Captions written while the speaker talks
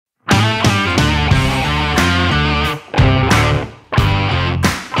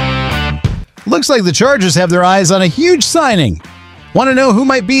looks like the Chargers have their eyes on a huge signing. Want to know who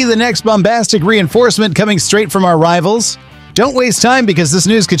might be the next bombastic reinforcement coming straight from our rivals? Don't waste time because this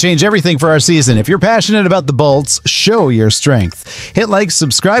news could change everything for our season. If you're passionate about the Bolts, show your strength. Hit like,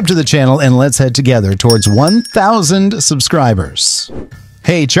 subscribe to the channel, and let's head together towards 1,000 subscribers.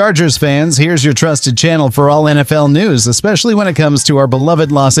 Hey Chargers fans, here's your trusted channel for all NFL news, especially when it comes to our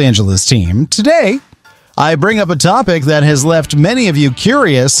beloved Los Angeles team. Today, I bring up a topic that has left many of you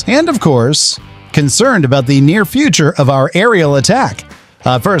curious and, of course, concerned about the near future of our aerial attack.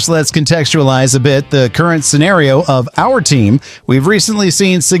 First, let's contextualize a bit the current scenario of our team. We've recently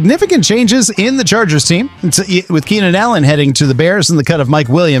seen significant changes in the Chargers team. With Keenan Allen heading to the Bears and the cut of Mike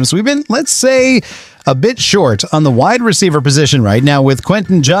Williams, we've been, let's say, a bit short on the wide receiver position right now. With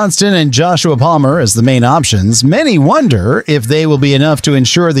Quentin Johnston and Joshua Palmer as the main options, many wonder if they will be enough to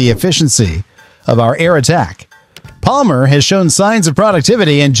ensure the efficiency of our air attack. Palmer has shown signs of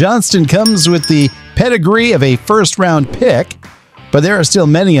productivity, and Johnston comes with the pedigree of a first-round pick, but there are still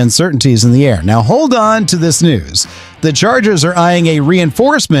many uncertainties in the air. Now, hold on to this news. The Chargers are eyeing a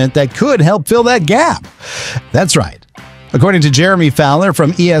reinforcement that could help fill that gap. That's right. According to Jeremy Fowler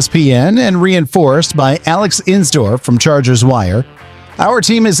from ESPN and reinforced by Alex Insdorf from Chargers Wire, our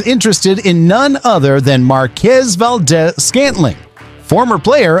team is interested in none other than Marquez Valdes-Scantling, former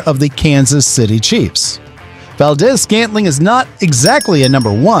player of the Kansas City Chiefs. Valdes-Scantling is not exactly a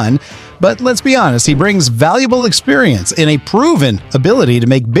number one, but let's be honest, he brings valuable experience and a proven ability to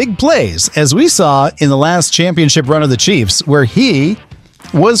make big plays, as we saw in the last championship run of the Chiefs, where he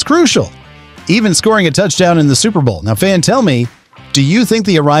was crucial, even scoring a touchdown in the Super Bowl. Now, fan, tell me, do you think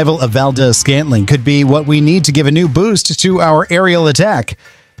the arrival of Valdes-Scantling could be what we need to give a new boost to our aerial attack?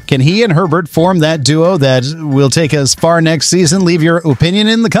 Can he and Herbert form that duo that will take us far next season? Leave your opinion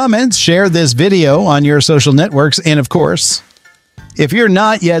in the comments, share this video on your social networks, and of course, if you're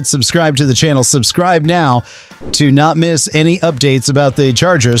not yet subscribed to the channel, subscribe now to not miss any updates about the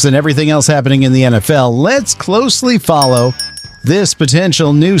Chargers and everything else happening in the NFL. Let's closely follow this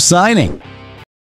potential new signing.